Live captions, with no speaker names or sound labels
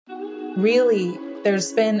really,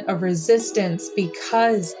 there's been a resistance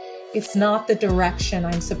because it's not the direction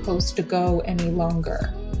I'm supposed to go any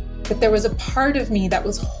longer. But there was a part of me that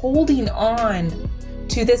was holding on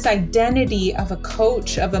to this identity of a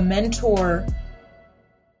coach, of a mentor.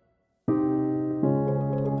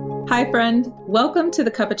 Hi, friend. Welcome to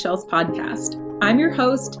the Cup of Chels podcast. I'm your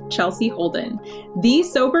host, Chelsea Holden, the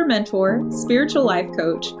sober mentor, spiritual life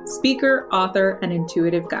coach, speaker, author, and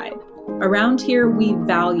intuitive guide. Around here, we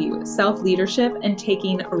value self-leadership and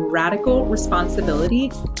taking radical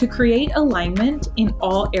responsibility to create alignment in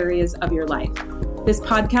all areas of your life. This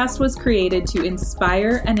podcast was created to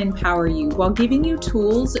inspire and empower you while giving you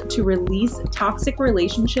tools to release toxic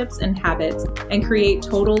relationships and habits and create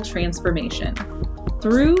total transformation.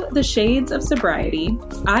 Through the shades of sobriety,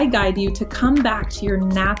 I guide you to come back to your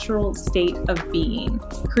natural state of being,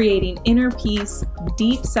 creating inner peace,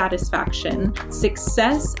 deep satisfaction,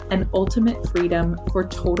 success, and ultimate freedom for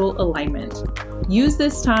total alignment. Use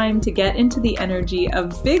this time to get into the energy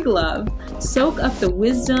of big love, soak up the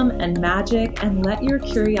wisdom and magic, and let your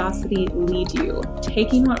curiosity lead you,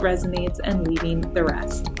 taking what resonates and leaving the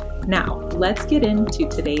rest. Now, let's get into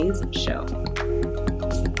today's show.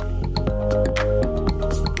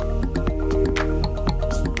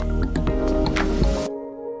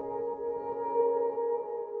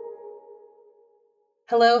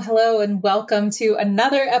 Hello, and welcome to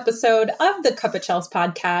another episode of the Cup of Chels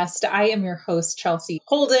podcast. I am your host, Chelsea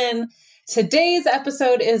Holden. Today's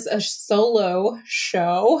episode is a solo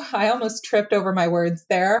show. I almost tripped over my words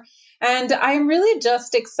there. And I'm really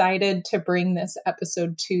just excited to bring this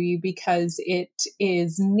episode to you because it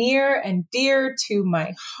is near and dear to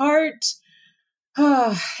my heart.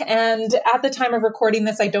 And at the time of recording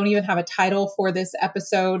this, I don't even have a title for this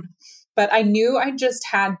episode, but I knew I just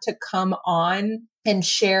had to come on and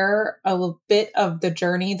share a little bit of the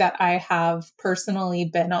journey that I have personally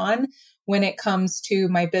been on when it comes to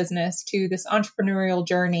my business, to this entrepreneurial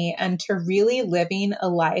journey, and to really living a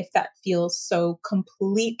life that feels so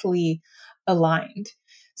completely aligned.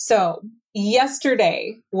 So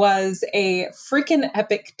yesterday was a freaking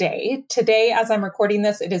epic day. Today, as I'm recording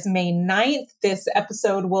this, it is May 9th. This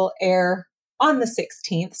episode will air on the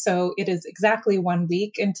 16th. So it is exactly 1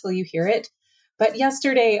 week until you hear it. But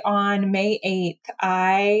yesterday on May 8th,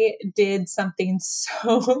 I did something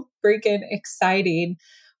so freaking exciting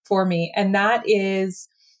for me. And that is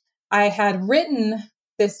I had written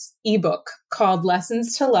this ebook called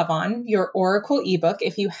Lessons to Love On, your Oracle ebook.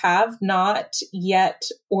 If you have not yet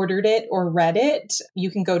ordered it or read it, you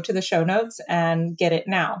can go to the show notes and get it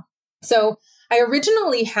now. So I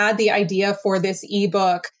originally had the idea for this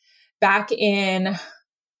ebook back in,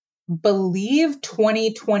 believe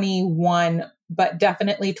 2021, but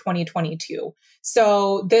definitely 2022.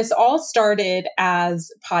 So this all started as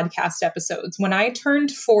podcast episodes. When I turned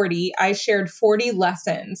 40, I shared 40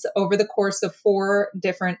 lessons over the course of 4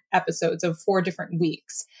 different episodes of 4 different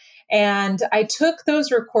weeks. And I took those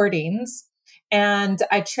recordings and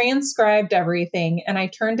I transcribed everything and I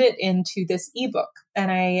turned it into this ebook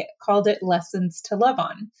and I called it Lessons to Love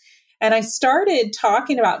On. And I started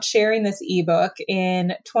talking about sharing this ebook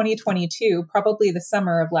in 2022, probably the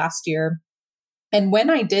summer of last year. And when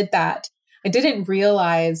I did that, I didn't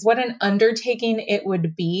realize what an undertaking it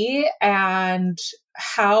would be and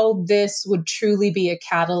how this would truly be a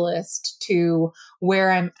catalyst to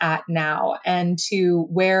where I'm at now and to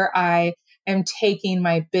where I am taking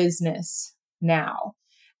my business now.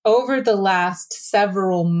 Over the last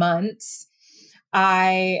several months,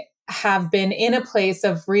 I have been in a place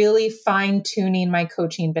of really fine-tuning my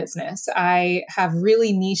coaching business. I have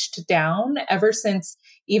really niched down ever since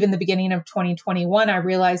even the beginning of 2021. I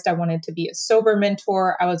realized I wanted to be a sober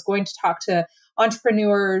mentor. I was going to talk to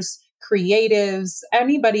entrepreneurs, creatives,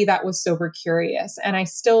 anybody that was sober curious. And I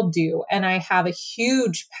still do. And I have a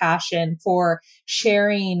huge passion for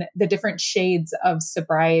sharing the different shades of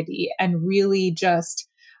sobriety and really just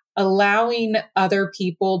allowing other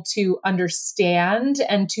people to understand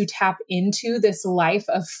and to tap into this life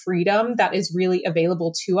of freedom that is really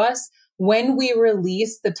available to us when we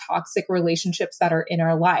release the toxic relationships that are in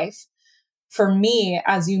our life. For me,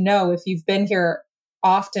 as you know, if you've been here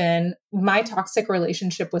often, my toxic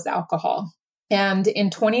relationship was alcohol. And in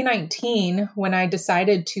 2019, when I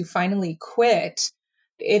decided to finally quit,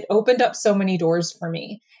 it opened up so many doors for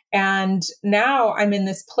me. And now I'm in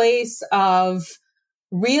this place of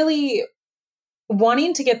really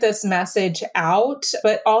wanting to get this message out,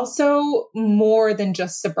 but also more than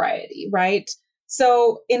just sobriety, right?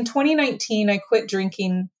 So in 2019, I quit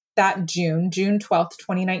drinking that June 12th,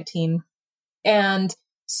 2019. And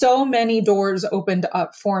so many doors opened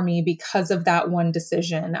up for me because of that one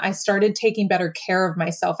decision. I started taking better care of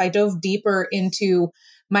myself. I dove deeper into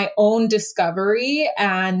my own discovery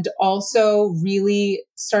and also really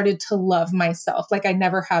started to love myself like I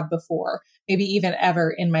never have before, maybe even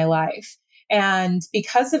ever in my life. And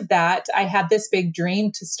because of that, I had this big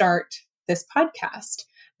dream to start this podcast.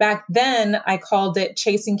 Back then, I called it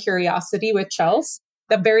Chasing Curiosity with Chels,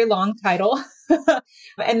 the very long title.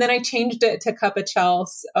 And then I changed it to Cup of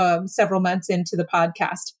Chels several months into the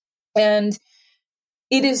podcast. And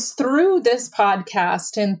it is through this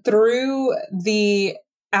podcast and through the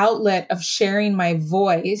outlet of sharing my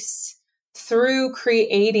voice, through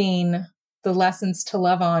creating the Lessons to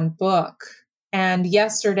Love On book, and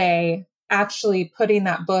yesterday actually putting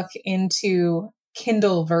that book into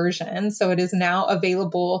Kindle version. So it is now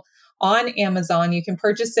available on Amazon. You can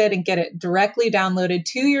purchase it and get it directly downloaded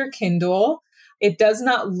to your Kindle. It does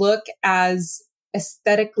not look as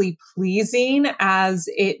aesthetically pleasing as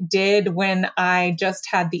it did when I just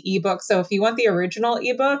had the ebook. So if you want the original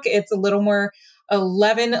ebook, it's a little more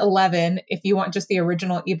 1111. If you want just the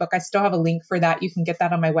original ebook, I still have a link for that. You can get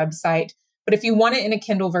that on my website. But if you want it in a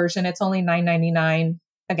Kindle version, it's only $9.99.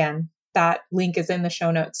 Again, that link is in the show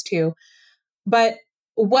notes too. But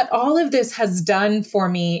what all of this has done for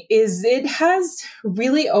me is it has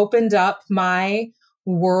really opened up my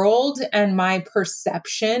world and my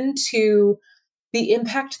perception to the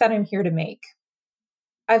impact that I'm here to make.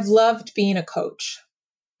 I've loved being a coach.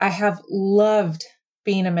 I have loved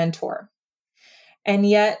being a mentor. And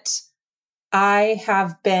yet I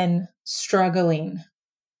have been struggling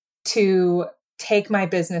to take my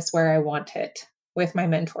business where I want it with my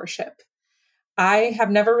mentorship. I have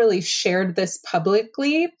never really shared this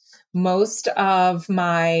publicly. Most of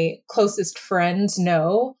my closest friends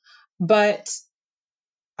know, but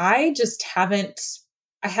I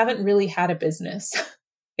haven't really had a business,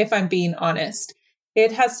 if I'm being honest.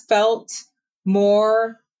 It has felt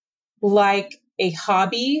more like a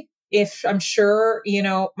hobby. If I'm sure,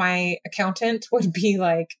 my accountant would be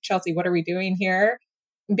like, Chelsea, what are we doing here?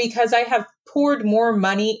 Because I have poured more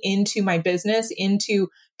money into my business, into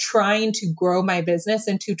trying to grow my business,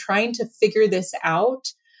 into trying to figure this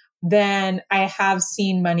out than I have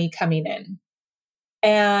seen money coming in.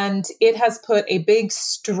 And it has put a big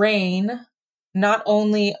strain, not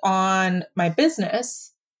only on my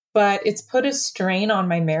business, but it's put a strain on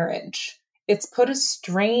my marriage. It's put a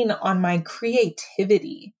strain on my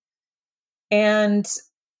creativity. And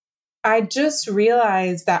I just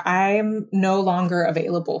realized that I'm no longer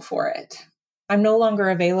available for it. I'm no longer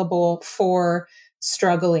available for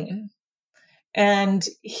struggling. And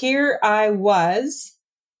here I was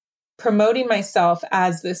promoting myself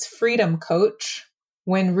as this freedom coach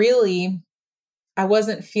when really I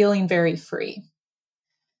wasn't feeling very free.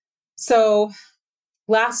 So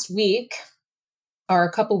last week, or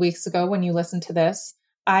a couple weeks ago when you listen to this,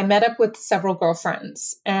 I met up with several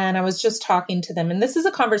girlfriends and I was just talking to them. And this is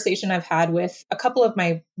a conversation I've had with a couple of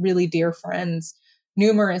my really dear friends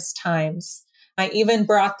numerous times. I even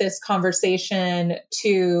brought this conversation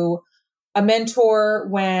to a mentor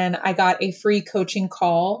when I got a free coaching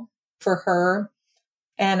call for her.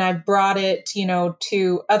 And I brought it,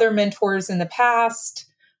 to other mentors in the past,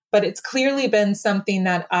 but it's clearly been something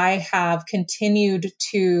that I have continued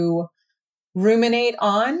to ruminate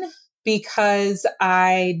on because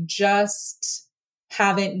I just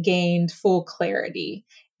haven't gained full clarity.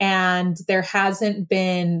 And there hasn't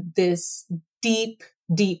been this deep,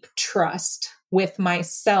 deep trust with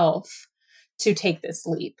myself to take this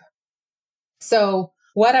leap. So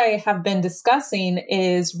what I have been discussing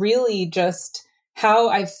is really just how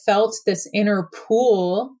I felt this inner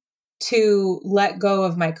pull to let go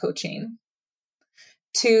of my coaching,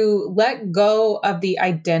 to let go of the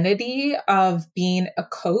identity of being a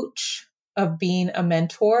coach, of being a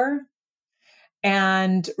mentor,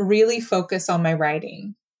 and really focus on my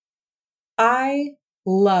writing. I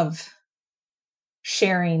love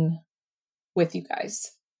sharing with you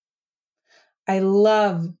guys. I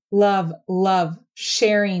love, love, love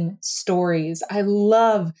sharing stories. I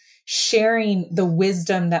love sharing the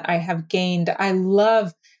wisdom that I have gained. I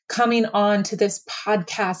love coming on to this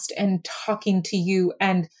podcast and talking to you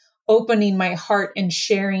and opening my heart and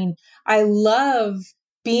sharing. I love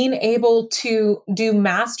being able to do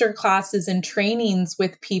master classes and trainings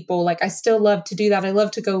with people. Like I still love to do that. I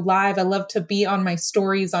love to go live. I love to be on my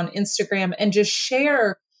stories on Instagram and just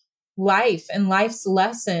share life and life's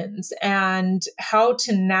lessons and how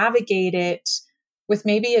to navigate it with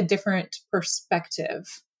maybe a different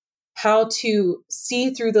perspective, how to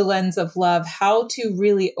see through the lens of love, how to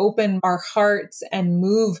really open our hearts and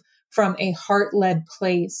move from a heart-led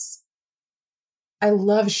place. I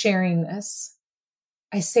love sharing this.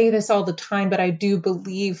 I say this all the time, but I do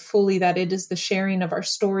believe fully that it is the sharing of our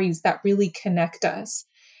stories that really connect us.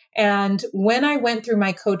 And when I went through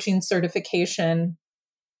my coaching certification,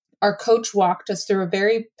 our coach walked us through a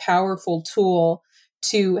very powerful tool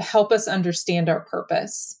to help us understand our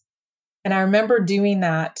purpose. And I remember doing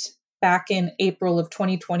that back in April of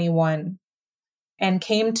 2021 and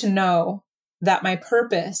came to know that my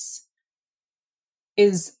purpose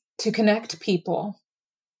is to connect people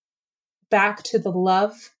back to the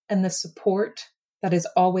love and the support that is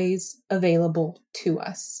always available to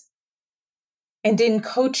us. And in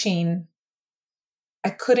coaching, I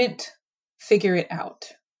couldn't figure it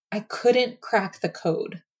out. I couldn't crack the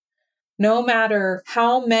code. No matter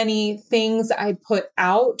how many things I put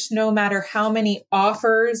out, no matter how many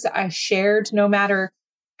offers I shared, no matter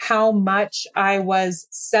how much I was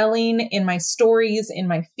selling in my stories, in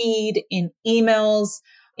my feed, in emails,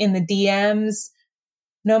 in the DMs,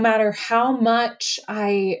 no matter how much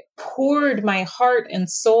I poured my heart and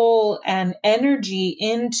soul and energy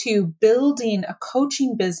into building a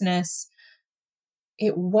coaching business,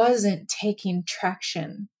 it wasn't taking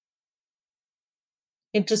traction.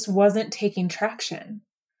 It just wasn't taking traction.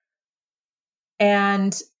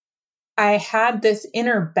 And I had this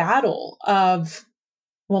inner battle of,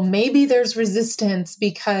 well, maybe there's resistance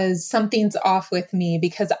because something's off with me,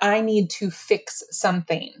 because I need to fix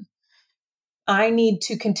something. I need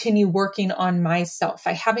to continue working on myself.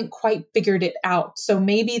 I haven't quite figured it out. So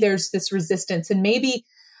maybe there's this resistance. And maybe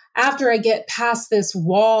after I get past this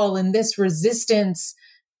wall and this resistance,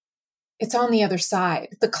 it's on the other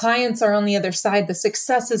side. The clients are on the other side. The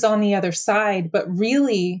success is on the other side. But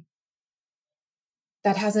really,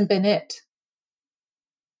 that hasn't been it.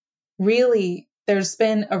 Really, there's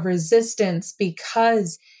been a resistance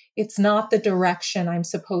because it's not the direction I'm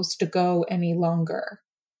supposed to go any longer.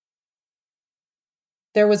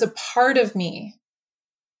 There was a part of me,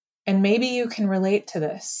 and maybe you can relate to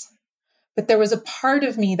this, but there was a part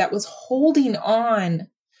of me that was holding on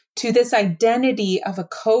to this identity of a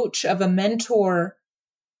coach, of a mentor,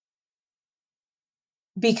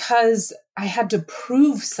 because I had to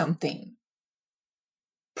prove something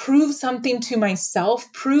to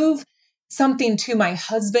myself, prove something to my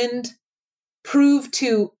husband, prove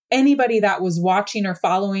to anybody that was watching or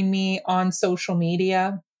following me on social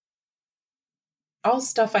media. All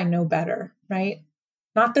stuff I know better, right?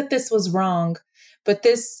 Not that this was wrong, but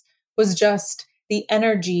this was just the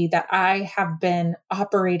energy that I have been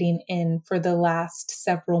operating in for the last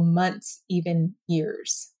several months, even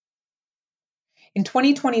years. In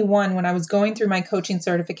 2021, when I was going through my coaching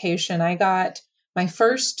certification, I got my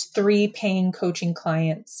first 3 paying coaching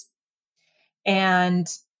clients. And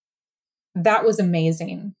that was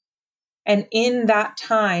amazing. And in that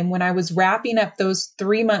time, when I was wrapping up those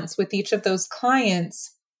 3 months with each of those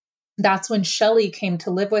clients, that's when Shelly came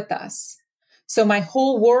to live with us. So my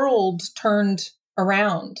whole world turned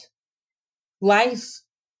around. Life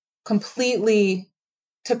completely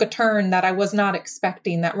took a turn that I was not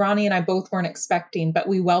expecting, that Ronnie and I both weren't expecting, but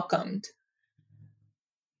we welcomed.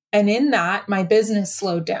 And in that, my business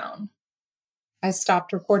slowed down. I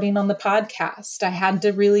stopped recording on the podcast. I had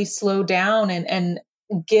to really slow down and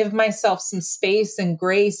give myself some space and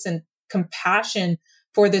grace and compassion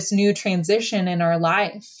for this new transition in our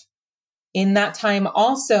life. In that time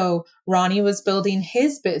also, Ronnie was building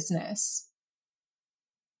his business.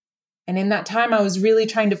 And in that time, I was really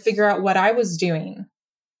trying to figure out what I was doing.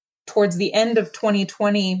 Towards the end of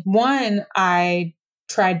 2021, I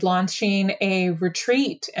tried launching a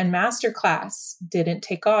retreat and masterclass. Didn't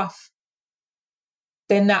take off.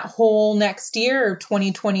 Then that whole next year,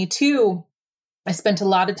 2022, I spent a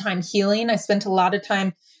lot of time healing. I spent a lot of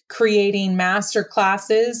time creating master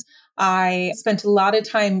classes. I spent a lot of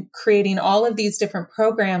time creating all of these different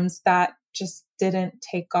programs that just didn't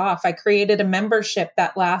take off. I created a membership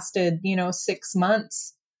that lasted, 6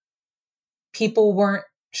 months. People weren't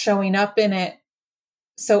showing up in it,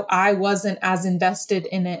 so I wasn't as invested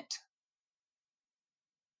in it.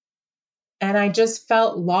 And I just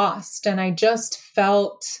felt lost. And I just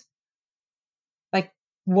felt like,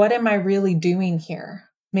 what am I really doing here?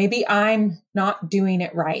 Maybe I'm not doing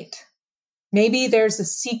it right. Maybe there's a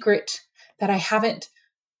secret that I haven't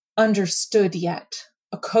understood yet,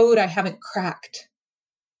 a code I haven't cracked.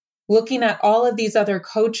 Looking at all of these other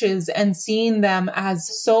coaches and seeing them as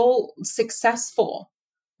so successful,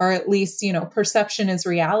 or at least, perception is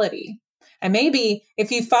reality. And maybe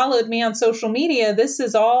if you followed me on social media, this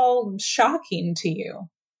is all shocking to you.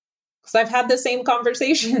 Because I've had the same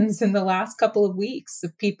conversations in the last couple of weeks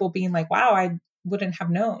of people being like, wow, I wouldn't have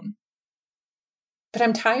known. But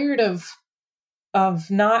I'm tired of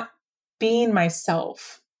not being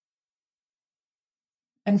myself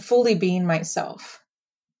and fully being myself.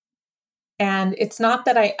 And it's not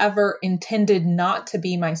that I ever intended not to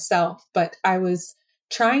be myself, but I was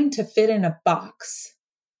trying to fit in a box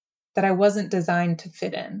that I wasn't designed to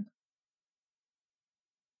fit in.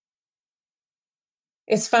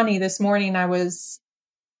 It's funny, this morning I was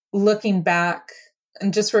looking back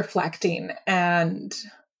and just reflecting, and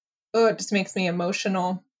it just makes me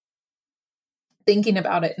emotional thinking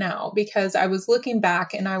about it now, because I was looking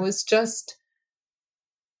back and I was just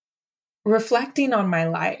reflecting on my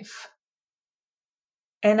life.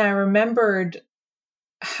 And I remembered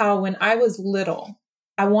how when I was little,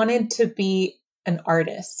 I wanted to be an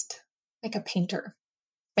artist, like a painter.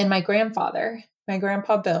 And my grandpa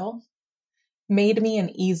Bill, made me an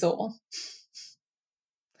easel.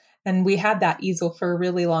 And we had that easel for a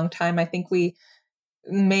really long time. I think we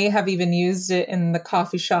may have even used it in the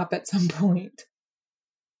coffee shop at some point.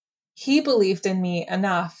 He believed in me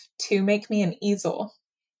enough to make me an easel.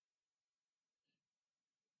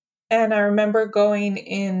 And I remember going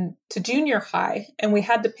into junior high and we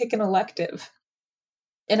had to pick an elective.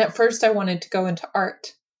 And at first I wanted to go into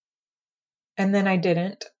art. And then I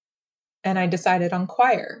didn't. And I decided on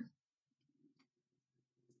choir.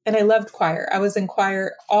 And I loved choir. I was in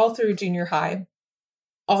choir all through junior high,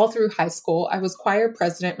 all through high school. I was choir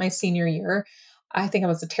president my senior year. I think I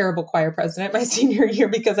was a terrible choir president my senior year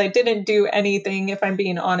because I didn't do anything, if I'm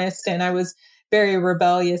being honest. And I was very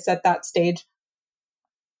rebellious at that stage.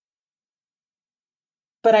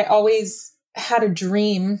 But I always had a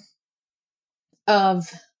dream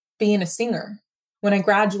of being a singer. When I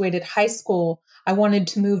graduated high school, I wanted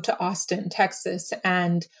to move to Austin, Texas,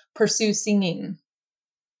 and pursue singing.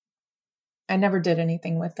 I never did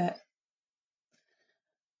anything with it.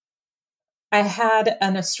 I had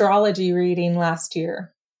an astrology reading last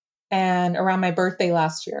year and around my birthday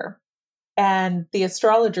last year. And the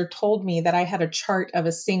astrologer told me that I had a chart of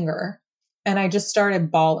a singer. And I just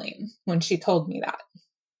started bawling when she told me that,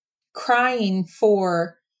 crying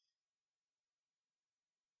for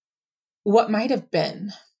what might have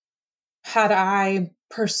been had I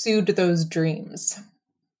pursued those dreams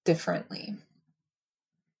differently.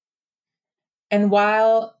 And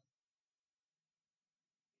while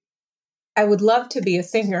I would love to be a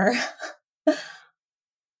singer,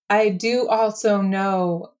 I do also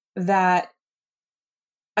know that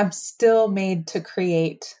I'm still made to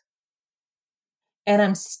create. And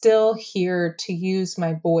I'm still here to use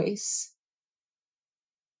my voice.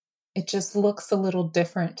 It just looks a little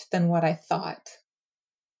different than what I thought.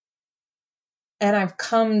 And I've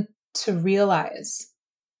come to realize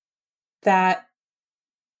that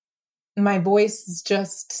my voice is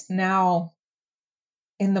just now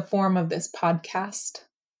in the form of this podcast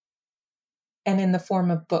and in the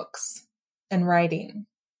form of books and writing.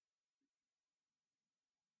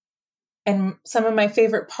 And some of my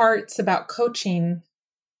favorite parts about coaching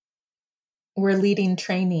were leading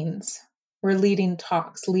trainings, we're leading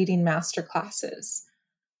talks, leading masterclasses.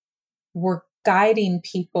 We're guiding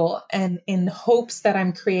people and in hopes that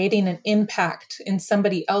I'm creating an impact in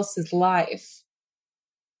somebody else's life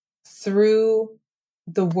through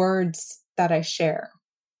the words that I share.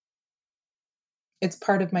 It's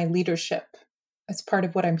part of my leadership. It's part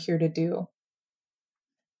of what I'm here to do.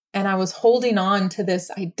 And I was holding on to this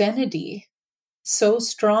identity so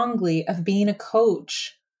strongly of being a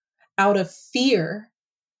coach out of fear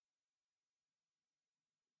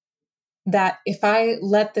that if I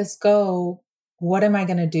let this go, what am I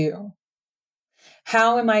going to do?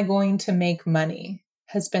 How am I going to make money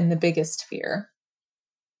has been the biggest fear.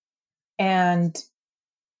 And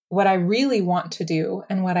what I really want to do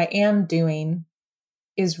and what I am doing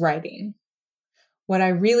is writing. What I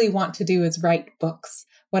really want to do is write books.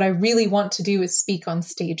 What I really want to do is speak on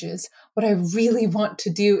stages. What I really want to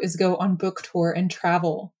do is go on book tour and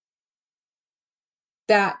travel.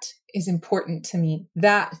 That is important to me.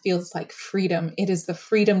 That feels like freedom. It is the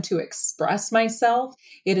freedom to express myself.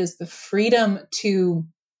 It is the freedom to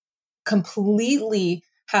completely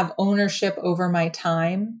have ownership over my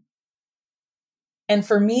time. And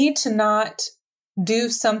for me to not do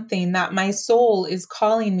something that my soul is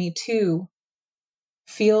calling me to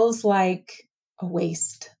feels like a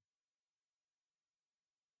waste.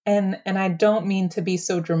 And I don't mean to be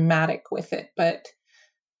so dramatic with it, but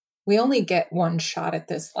we only get one shot at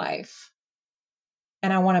this life.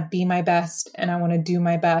 And I want to be my best, and I want to do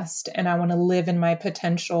my best, and I want to live in my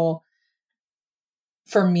potential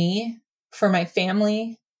for me, for my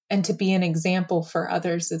family, and to be an example for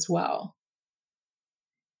others as well.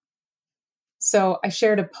 So I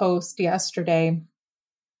shared a post yesterday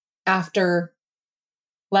after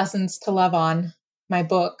Lessons to Love On, my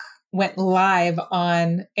book went live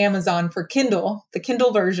on Amazon for Kindle, the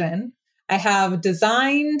Kindle version. I have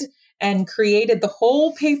designed and created the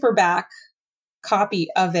whole paperback copy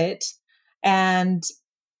of it. And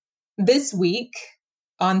this week,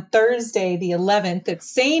 on Thursday, the 11th, it's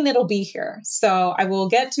saying it'll be here. So I will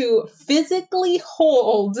get to physically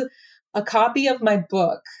hold a copy of my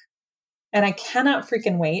book. And I cannot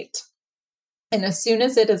freaking wait. And as soon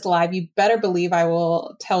as it is live, you better believe I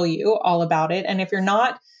will tell you all about it. And if you're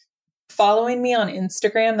not following me on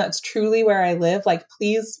Instagram, that's truly where I live. Like,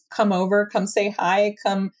 please come over, come say hi,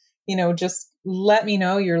 come, just let me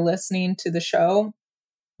know you're listening to the show.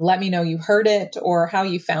 Let me know you heard it or how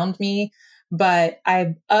you found me. But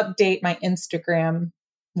I update my Instagram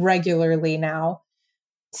regularly now.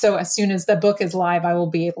 So as soon as the book is live, I will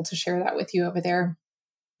be able to share that with you over there.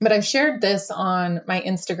 But I shared this on my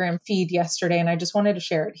Instagram feed yesterday, and I just wanted to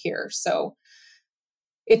share it here. So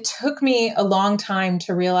it took me a long time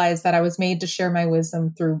to realize that I was made to share my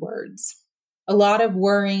wisdom through words. A lot of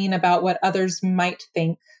worrying about what others might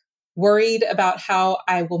think, worried about how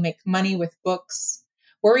I will make money with books,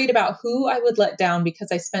 worried about who I would let down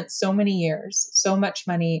because I spent so many years, so much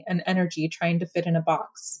money and energy trying to fit in a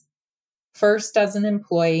box. First as an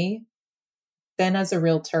employee, then as a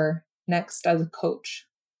realtor, next as a coach.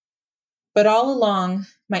 But all along,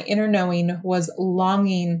 my inner knowing was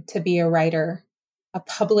longing to be a writer, a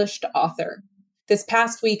published author. This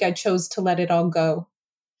past week, I chose to let it all go.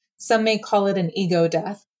 Some may call it an ego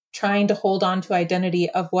death, trying to hold on to identity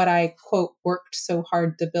of what I, quote, worked so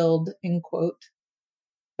hard to build, end quote.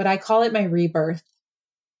 But I call it my rebirth.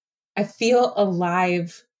 I feel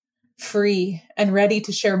alive, free, and ready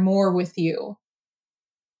to share more with you.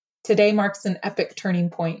 Today marks an epic turning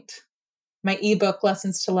point. My ebook,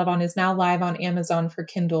 Lessons to Love On, is now live on Amazon for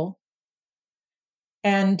Kindle.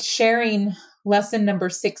 And sharing lesson number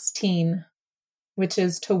 16, which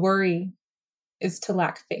is to worry is to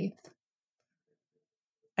lack faith.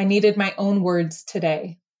 I needed my own words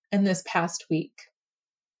today and this past week.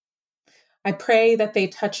 I pray that they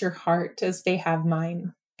touch your heart as they have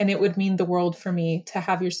mine, and it would mean the world for me to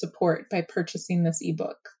have your support by purchasing this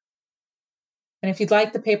ebook. And if you'd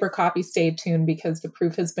like the paper copy, stay tuned because the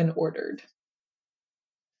proof has been ordered.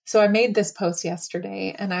 So I made this post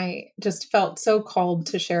yesterday and I just felt so called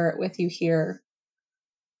to share it with you here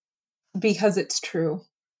because it's true.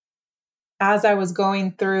 As I was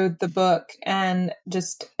going through the book and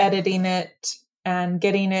just editing it and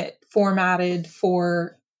getting it formatted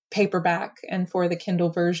for paperback and for the Kindle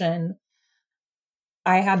version,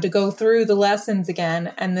 I had to go through the lessons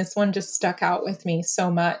again. And this one just stuck out with me so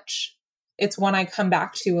much. It's one I come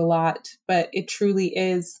back to a lot, but it truly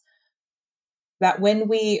is that when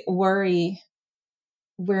we worry,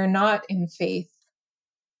 we're not in faith.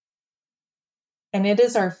 And it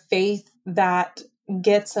is our faith that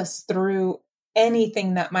gets us through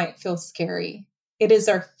anything that might feel scary. It is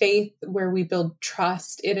our faith where we build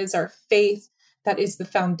trust. It is our faith that is the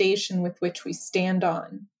foundation with which we stand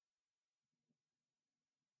on.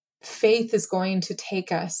 Faith is going to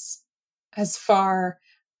take us as far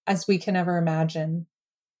as we can ever imagine.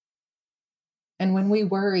 And when we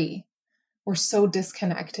worry, we're so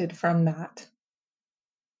disconnected from that.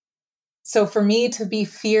 So for me to be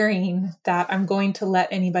fearing that I'm going to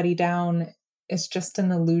let anybody down is just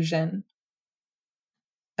an illusion.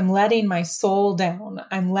 I'm letting my soul down.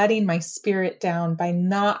 I'm letting my spirit down by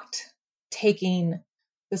not taking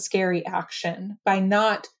the scary action, by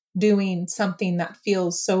not doing something that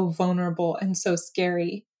feels so vulnerable and so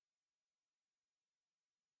scary.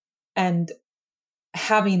 And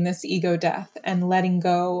having this ego death and letting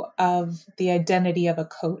go of the identity of a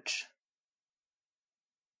coach.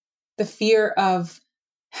 The fear of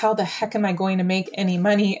how the heck am I going to make any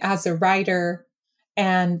money as a writer,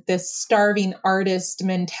 and this starving artist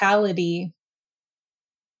mentality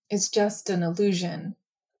is just an illusion.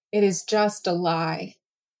 It is just a lie.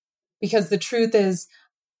 Because the truth is,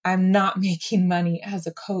 I'm not making money as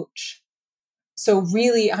a coach. So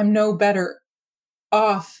really, I'm no better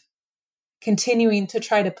off continuing to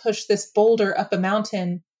try to push this boulder up a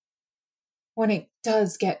mountain when it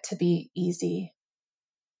does get to be easy.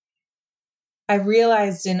 I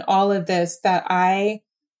realized in all of this that I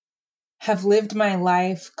have lived my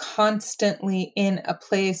life constantly in a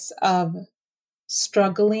place of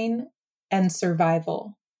struggling and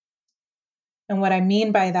survival. And what I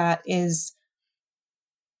mean by that is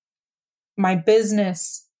my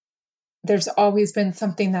business, there's always been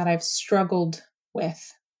something that I've struggled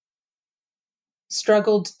with.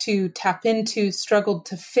 Struggled to tap into, struggled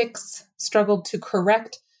to fix, struggled to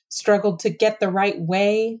correct, struggled to get the right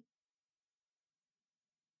way.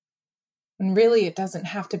 And really, it doesn't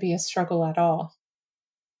have to be a struggle at all.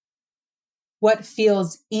 What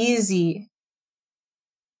feels easy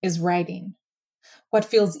is writing. What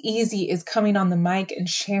feels easy is coming on the mic and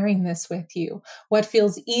sharing this with you. What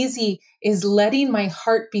feels easy is letting my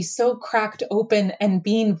heart be so cracked open and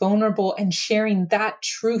being vulnerable and sharing that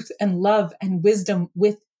truth and love and wisdom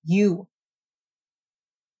with you.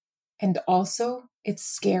 And also, it's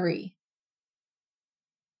scary.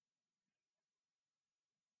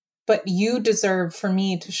 But you deserve for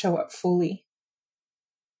me to show up fully.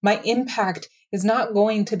 My impact is not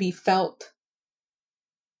going to be felt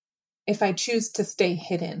if I choose to stay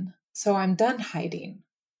hidden. So I'm done hiding.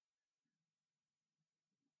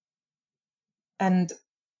 And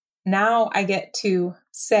now I get to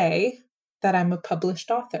say that I'm a published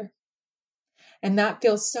author. And that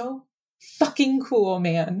feels so fucking cool,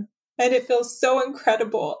 man. And it feels so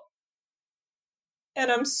incredible.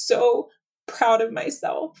 And I'm so proud of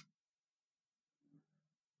myself.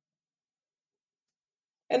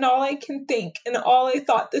 And all I can think and all I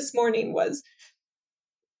thought this morning was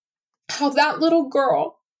how that little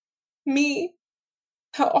girl, me,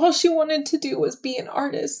 how all she wanted to do was be an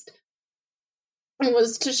artist and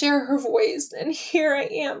was to share her voice. And here I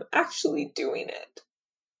am actually doing it.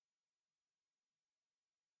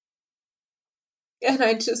 And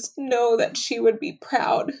I just know that she would be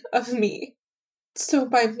proud of me. So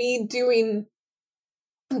by me doing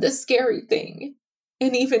the scary thing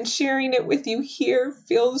and even sharing it with you here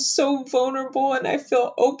feels so vulnerable and I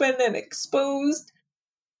feel open and exposed.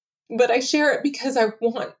 But I share it because I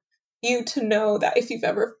want you to know that if you've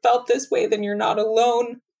ever felt this way, then you're not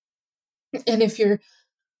alone. And if you're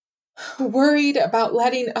worried about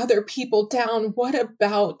letting other people down, what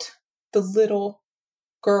about the little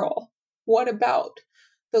girl? What about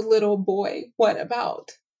the little boy? What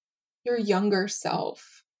about your younger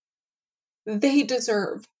self? They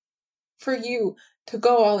deserve for you to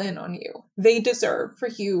go all in on you. They deserve for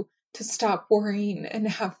you to stop worrying and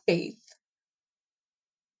have faith.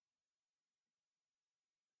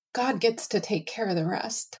 God gets to take care of the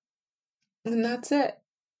rest. And that's it.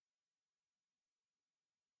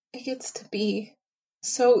 It gets to be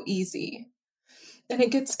so easy. And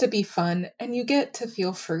it gets to be fun. And you get to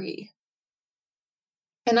feel free.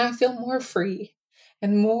 And I feel more free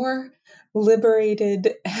and more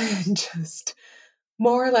liberated and just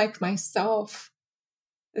more like myself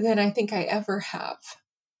than I think I ever have.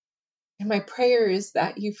 And my prayer is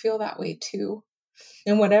that you feel that way too.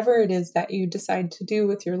 And whatever it is that you decide to do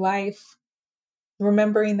with your life,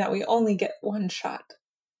 remembering that we only get one shot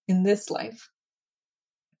in this life.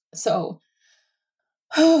 So,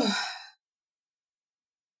 I'm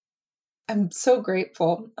so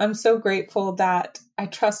grateful. I'm so grateful that I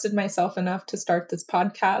trusted myself enough to start this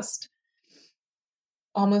podcast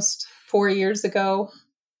almost 4 years ago.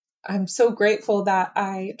 I'm so grateful that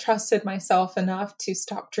I trusted myself enough to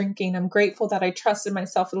stop drinking. I'm grateful that I trusted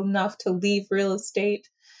myself enough to leave real estate,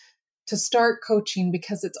 to start coaching,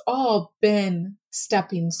 because it's all been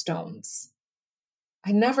stepping stones.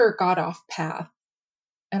 I never got off path.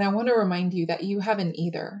 And I want to remind you that you haven't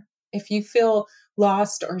either. If you feel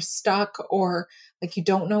lost or stuck or like you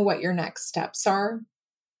don't know what your next steps are,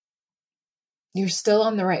 you're still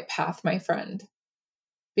on the right path, my friend,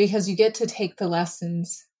 because you get to take the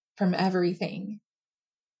lessons from everything.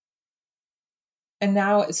 And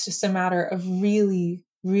now it's just a matter of really,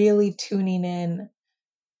 really tuning in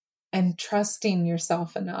and trusting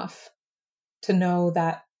yourself enough to know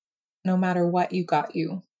that no matter what, you got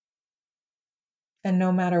you. And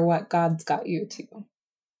no matter what, God's got you too.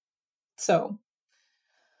 So,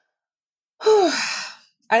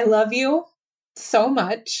 I love you so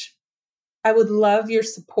much. I would love your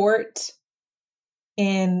support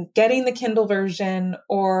in getting the Kindle version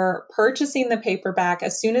or purchasing the paperback.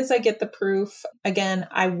 As soon as I get the proof, again,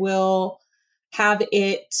 I will have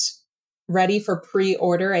it ready for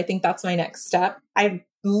pre-order. I think that's my next step. I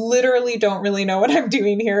literally don't really know what I'm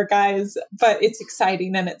doing here, guys, but it's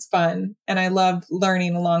exciting and it's fun. And I love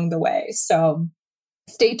learning along the way. So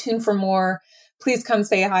stay tuned for more. Please come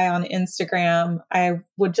say hi on Instagram. I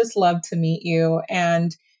would just love to meet you.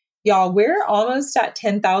 And y'all, we're almost at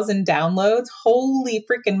 10,000 downloads. Holy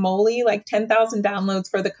freaking moly, like 10,000 downloads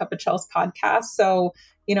for the Cup of Chels podcast. So,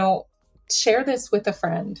 share this with a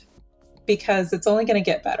friend because it's only going to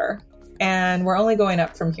get better. And we're only going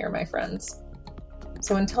up from here, my friends.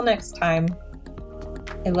 So until next time,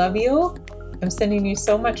 I love you. I'm sending you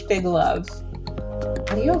so much big love.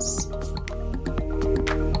 Adios.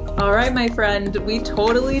 All right, my friend, we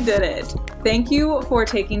totally did it. Thank you for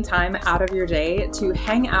taking time out of your day to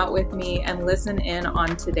hang out with me and listen in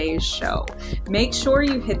on today's show. Make sure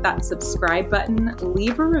you hit that subscribe button,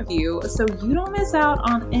 leave a review so you don't miss out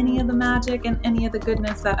on any of the magic and any of the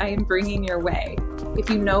goodness that I am bringing your way. If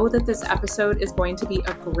you know that this episode is going to be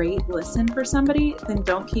a great listen for somebody, then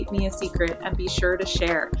don't keep me a secret and be sure to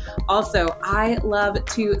share. Also, I love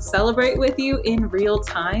to celebrate with you in real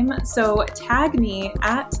time, so tag me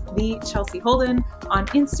at the Chelsea Holden on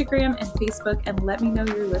Instagram and Facebook and let me know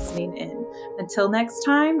you're listening in. Until next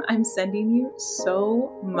time, I'm sending you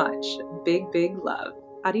so much big, big love.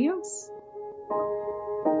 Adios.